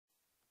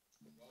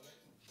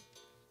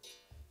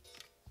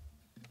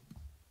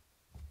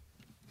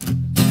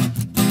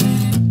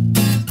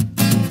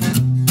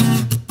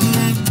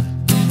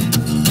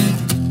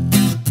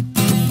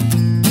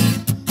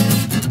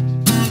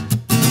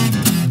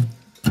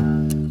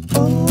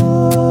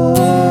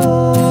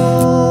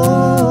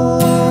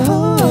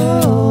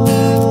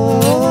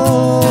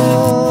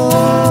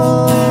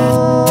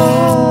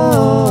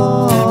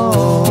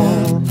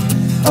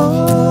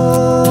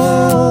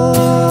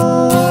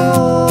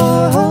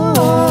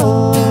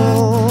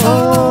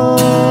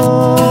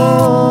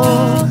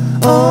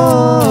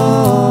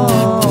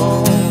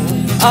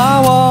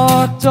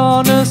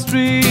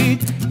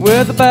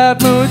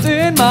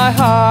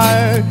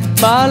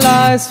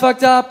eyes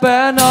fucked up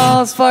and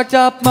all's fucked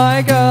up.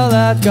 My girl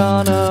had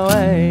gone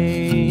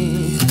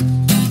away.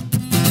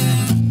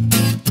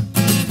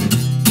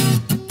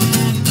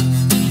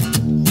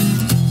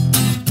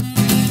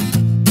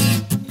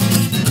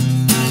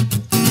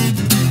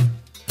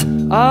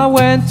 I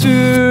went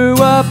to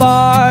a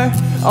bar,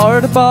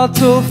 ordered a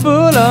bottle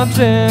full of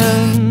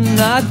gin.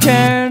 Not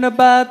caring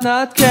about,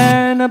 not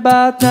caring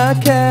about,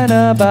 not caring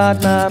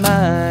about my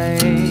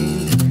mind.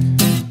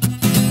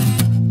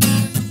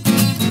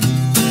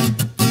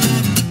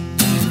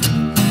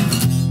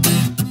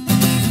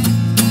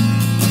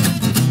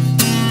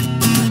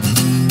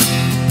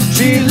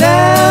 She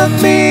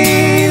left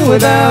me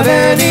without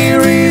any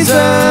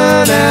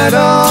reason at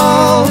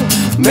all.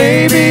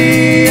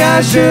 Maybe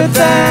I should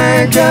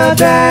thank her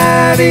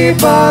daddy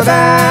for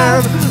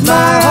that.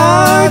 My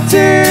heart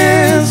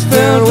is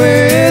filled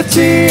with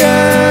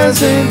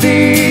tears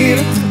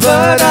indeed,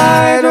 but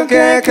I don't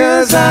care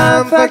 'cause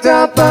I'm fucked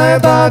up by a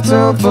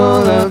bottle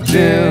full of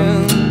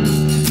gin.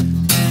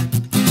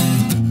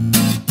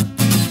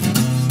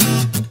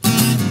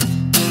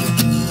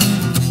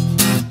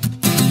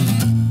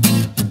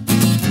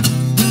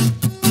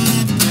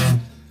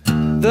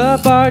 The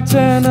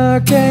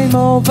bartender came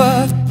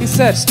over, he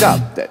said,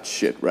 "Stop that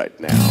shit right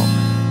now."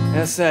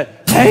 And I said,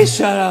 "Hey,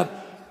 shut up,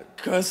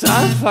 'cause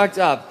I'm fucked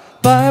up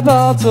by a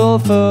bottle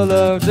full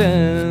of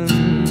gin."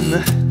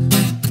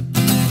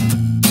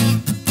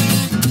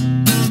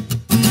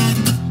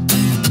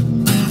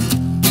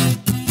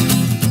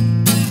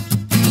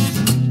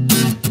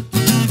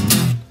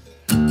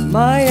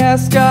 My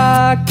ass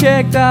got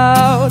kicked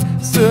out,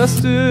 so I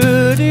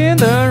stood in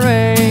the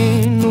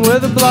rain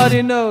with a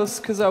bloody nose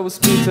 'cause I was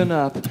beaten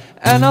up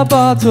and a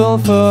bottle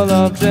full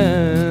of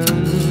gin.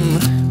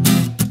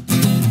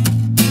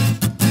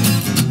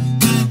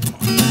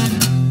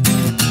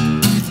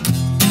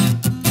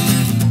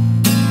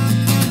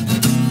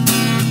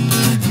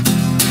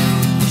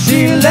 She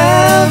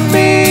left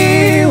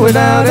me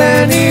without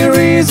any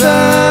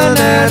reason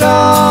at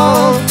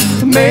all.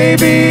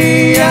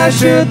 Maybe I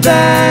should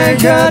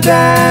thank her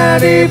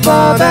daddy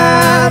for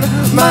that.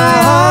 My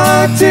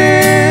heart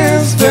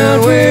is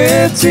filled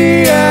with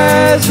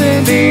tears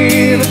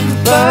indeed,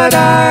 but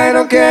I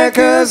don't care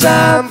 'cause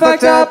I'm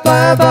fucked up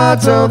by a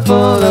bottle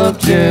full of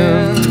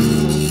gin.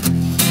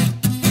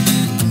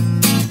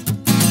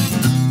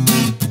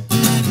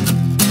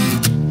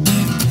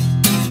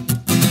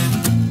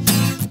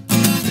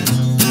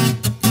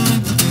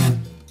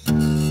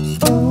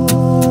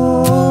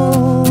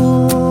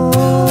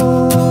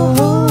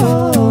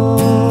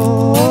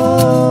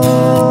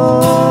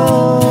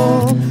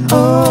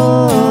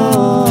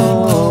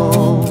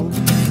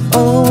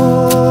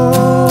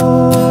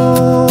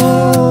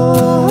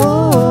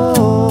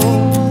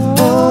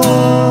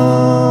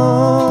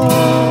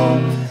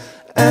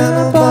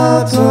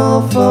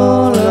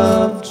 Full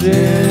of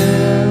gin.